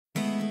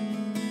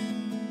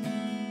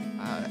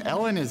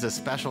Ellen is a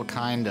special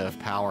kind of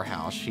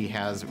powerhouse. She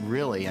has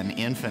really an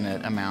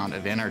infinite amount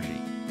of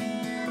energy.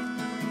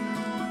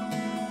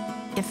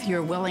 If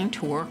you're willing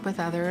to work with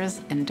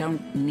others and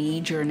don't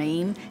need your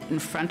name in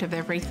front of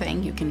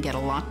everything, you can get a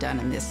lot done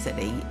in this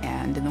city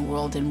and in the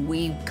world, and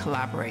we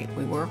collaborate.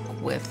 We work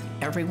with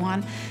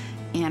everyone,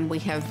 and we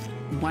have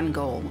one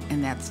goal,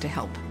 and that's to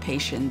help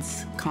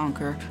patients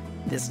conquer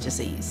this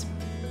disease.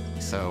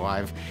 So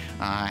I've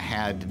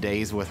had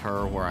days with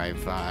her where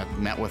I've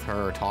met with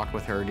her or talked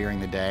with her during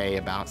the day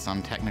about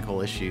some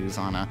technical issues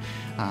on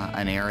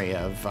an area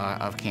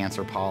of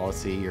cancer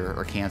policy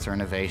or cancer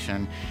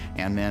innovation,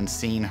 and then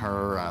seen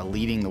her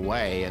leading the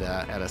way at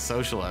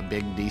a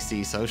big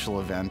DC social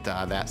event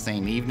that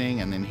same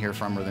evening, and then hear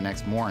from her the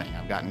next morning.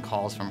 I've gotten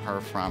calls from her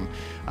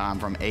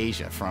from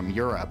Asia, from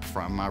Europe,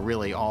 from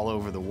really all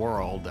over the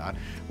world,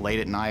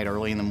 late at night,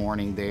 early in the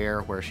morning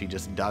there, where she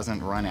just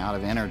doesn't run out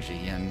of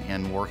energy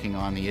in working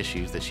on the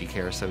issues that she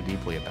cares so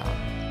deeply about.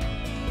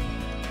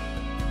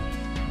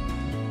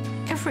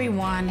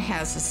 Everyone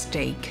has a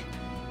stake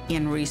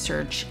in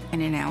research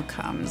and in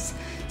outcomes,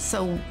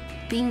 so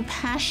being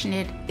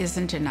passionate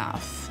isn't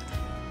enough.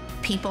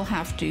 People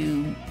have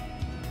to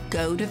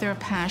go to their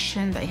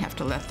passion, they have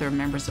to let their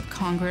members of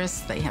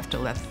Congress, they have to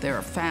let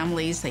their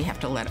families, they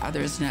have to let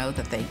others know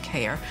that they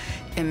care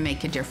and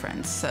make a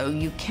difference. So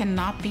you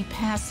cannot be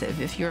passive.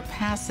 If you're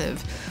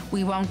passive,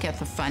 we won't get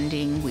the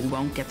funding, we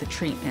won't get the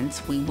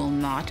treatments, we will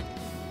not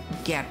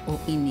get what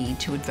we need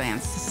to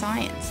advance the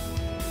science.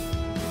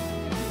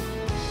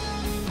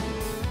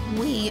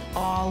 We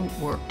all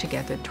work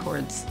together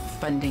towards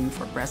funding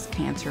for breast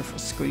cancer, for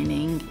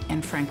screening,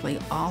 and frankly,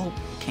 all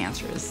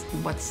cancers.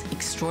 What's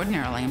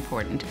extraordinarily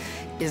important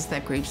is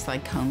that groups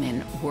like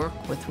Komen work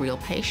with real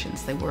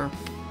patients. They work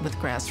with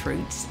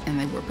grassroots, and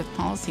they work with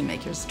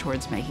policymakers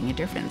towards making a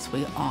difference.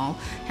 We all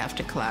have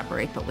to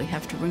collaborate, but we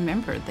have to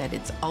remember that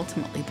it's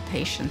ultimately the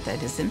patient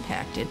that is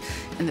impacted,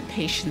 and the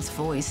patient's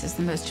voice is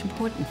the most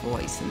important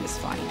voice in this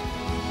fight.